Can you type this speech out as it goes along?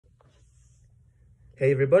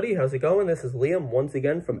Hey everybody, how's it going? This is Liam once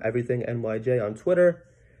again from Everything NYJ on Twitter.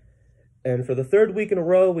 And for the third week in a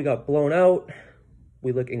row, we got blown out.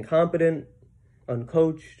 We look incompetent,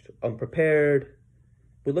 uncoached, unprepared.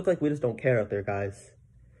 We look like we just don't care out there, guys.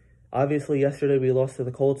 Obviously, yesterday we lost to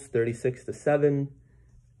the Colts 36-7,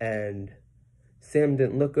 and Sam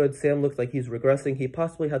didn't look good. Sam looks like he's regressing. He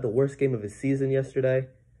possibly had the worst game of his season yesterday.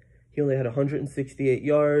 He only had 168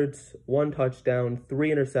 yards, 1 touchdown, 3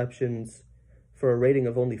 interceptions, for a rating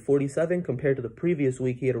of only 47. Compared to the previous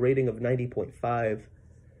week, he had a rating of 90.5.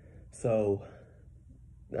 So,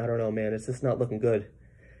 I don't know, man. It's just not looking good.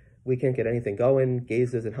 We can't get anything going.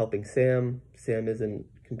 Gaze isn't helping Sam. Sam isn't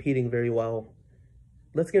competing very well.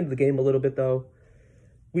 Let's get into the game a little bit, though.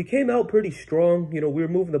 We came out pretty strong. We were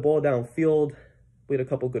moving the ball downfield. We had a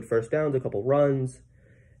couple good first downs, a couple runs.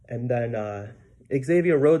 And then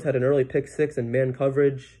Xavier Rhodes had an early pick 6 in man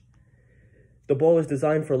coverage. The ball was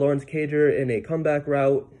designed for Lawrence Cager in a comeback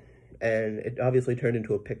route, and it obviously turned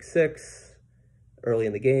into a pick 6 early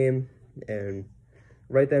in the game. And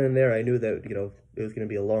right then and there, I knew that, it was going to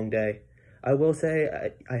be a long day. I will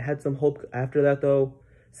say I had some hope after that, though.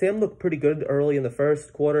 Sam looked pretty good early in the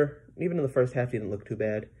first quarter. Even in the first half, he didn't look too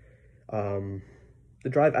bad. The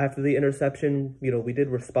drive after the interception, we did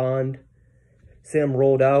respond. Sam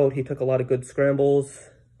rolled out. He took a lot of good scrambles.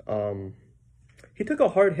 He took a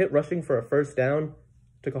hard hit rushing for a first down,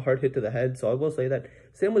 took a hard hit to the head, so I will say that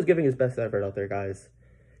Sam was giving his best effort out there, guys.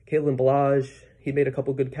 Kalen Ballage, he made a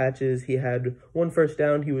couple good catches. He had 1 first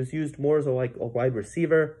down. He was used more as a wide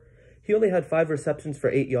receiver. He only had 5 receptions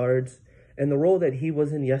for 8 yards, and the role that he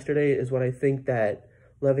was in yesterday is what I think that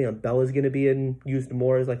Le'Veon Bell is going to be in, used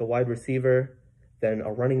more as like a wide receiver than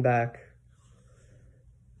a running back.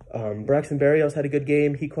 Braxton Berrios had a good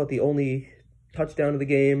game. He caught the only touchdown of the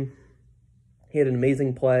game. He had an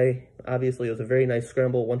amazing play. Obviously, it was a very nice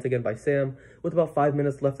scramble, once again, by Sam, with about 5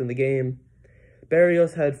 minutes left in the game.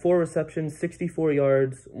 Berrios had 4 receptions, 64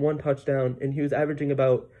 yards, 1 touchdown, and he was averaging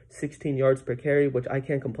about 16 yards per carry, which I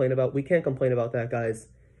can't complain about. We can't complain about that, guys.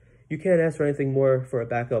 You can't ask for anything more for a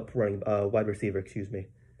backup wide receiver,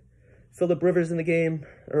 Phillip Rivers in the game,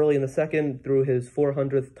 early in the second, threw his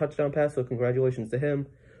 400th touchdown pass, so congratulations to him.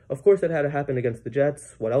 Of course, it had to happen against the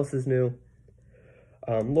Jets. What else is new?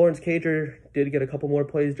 Lawrence Cager did get a couple more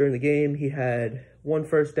plays during the game. He had 1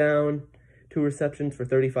 first down, 2 receptions for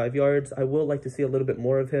 35 yards. I will like to see a little bit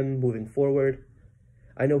more of him moving forward.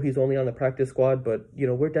 I know he's only on the practice squad, but,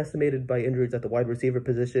 we're decimated by injuries at the wide receiver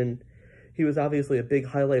position. He was obviously a big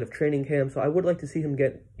highlight of training camp, so I would like to see him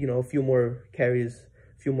get, a few more carries,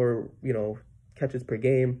 a few more, catches per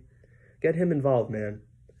game. Get him involved, man.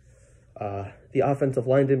 The offensive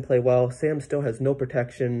line didn't play well. Sam still has no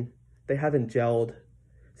protection. They haven't gelled.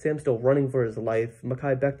 Sam's still running for his life.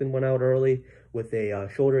 Mekhi Becton went out early with a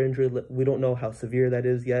shoulder injury. We don't know how severe that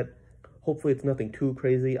is yet. Hopefully it's nothing too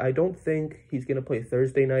crazy. I don't think he's going to play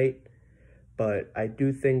Thursday night, but I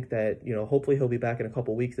do think that, hopefully he'll be back in a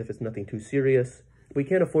couple weeks if it's nothing too serious. We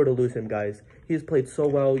can't afford to lose him, guys. He's played so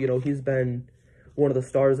well. He's been one of the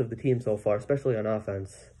stars of the team so far, especially on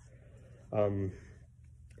offense.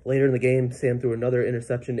 Later in the game, Sam threw another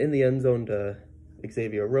interception in the end zone to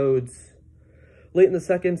Xavier Rhodes. Late in the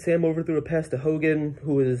second, Sam overthrew a pass to Hogan,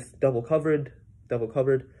 who is double covered.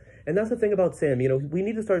 And that's the thing about Sam, we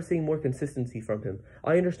need to start seeing more consistency from him.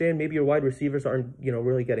 I understand maybe your wide receivers aren't,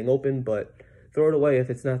 really getting open, but throw it away if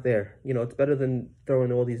it's not there. It's better than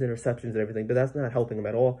throwing all these interceptions and everything, but that's not helping him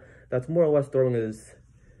at all. That's more or less throwing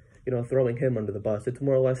him under the bus. It's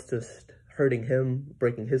more or less just hurting him,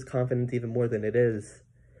 breaking his confidence even more than it is.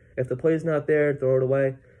 If the play's not there, throw it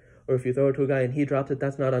away. Or if you throw it to a guy and he drops it,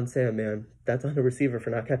 that's not on Sam, man. That's on the receiver for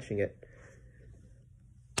not catching it.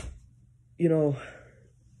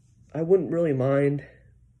 I wouldn't really mind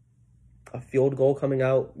a field goal coming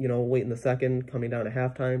out, late in the second, coming down to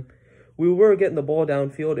halftime. We were getting the ball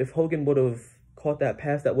downfield. If Hogan would have caught that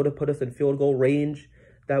pass, that would have put us in field goal range.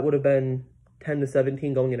 That would have been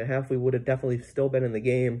 10-17 going into half. We would have definitely still been in the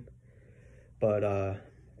game. But,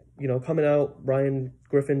 coming out, Ryan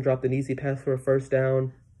Griffin dropped an easy pass for a first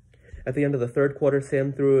down. At the end of the third quarter,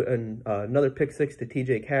 Sam threw another pick 6 to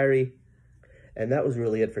TJ Carey. And that was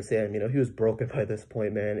really it for Sam. He was broken by this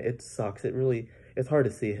point, man. It sucks. It's hard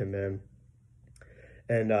to see him, man.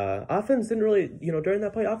 And offense didn't really, during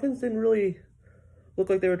that play, offense didn't really look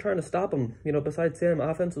like they were trying to stop him. Besides Sam,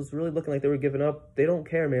 offense was really looking like they were giving up. They don't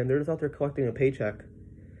care, man. They're just out there collecting a paycheck.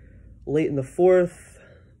 Late in the fourth,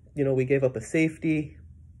 we gave up a safety.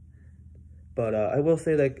 But I will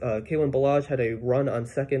say that Kalen Ballage had a run on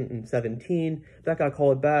 2nd and 17. That got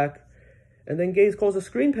called back. And then Gaze calls a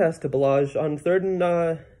screen pass to Ballage on 3rd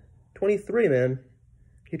and 23, man.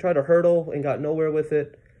 He tried to hurdle and got nowhere with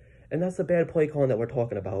it. And that's the bad play calling that we're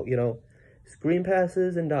talking about, you know. Screen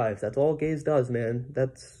passes and dives. That's all Gase does, man.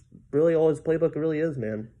 That's really all his playbook really is,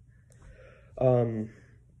 man.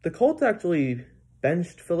 The Colts actually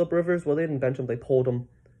benched Phillip Rivers. Well, they didn't bench him. They pulled him.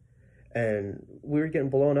 And we were getting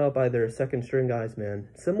blown out by their second-string guys, man.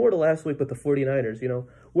 Similar to last week with the 49ers, you know.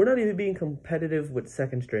 We're not even being competitive with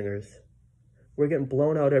second-stringers. We're getting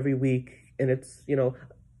blown out every week. And it's, you know,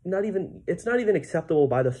 it's not even acceptable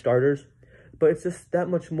by the starters. But it's just that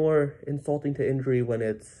much more insulting to injury when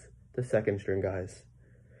it's the second-string guys.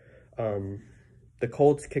 The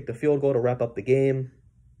Colts kicked a field goal to wrap up the game.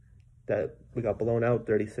 That we got blown out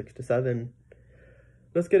 36-7.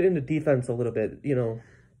 Let's get into defense a little bit. You know,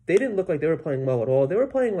 they didn't look like they were playing well at all. They were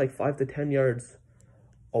playing like 5 to 10 yards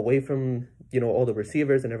away from, you know, all the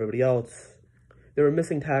receivers and everybody else. They were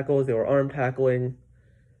missing tackles. They were arm tackling.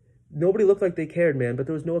 Nobody looked like they cared, man, but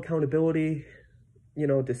there was no accountability. You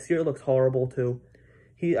know, Desir looks horrible too.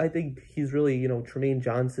 I think he's really, you know, Tremaine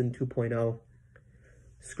Johnson 2.0.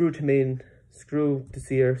 Screw Tremaine, screw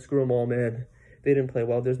Desir, screw them all, man. They didn't play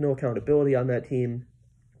well. There's no accountability on that team.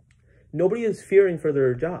 Nobody is fearing for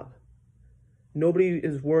their job. Nobody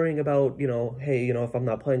is worrying about, you know, hey, you know, if I'm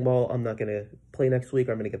not playing well, I'm not going to play next week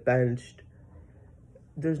or I'm going to get benched.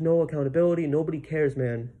 There's no accountability. Nobody cares,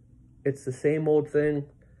 man. It's the same old thing.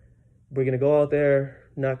 We're going to go out there,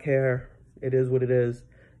 not care. It is what it is.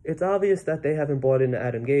 It's obvious that they haven't bought into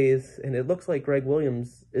Adam Gase, and it looks like Greg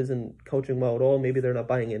Williams isn't coaching well at all. Maybe they're not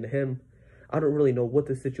buying into him. I don't really know what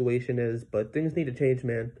the situation is, but things need to change,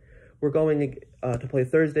 man. We're going to play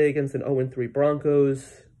Thursday against an 0-3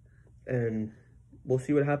 Broncos, and we'll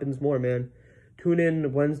see what happens more, man. Tune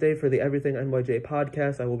in Wednesday for the Everything NYJ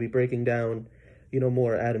podcast. I will be breaking down, you know,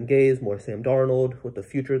 more Adam Gase, more Sam Darnold, what the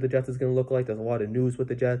future of the Jets is going to look like. There's a lot of news with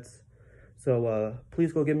the Jets. So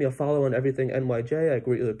please go give me a follow on Everything NYJ. I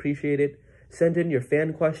greatly appreciate it. Send in your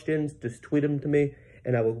fan questions. Just tweet them to me,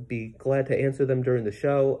 and I will be glad to answer them during the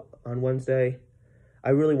show on Wednesday. I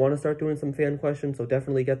really want to start doing some fan questions, so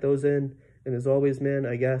definitely get those in. And as always, man,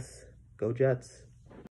 I guess, go Jets.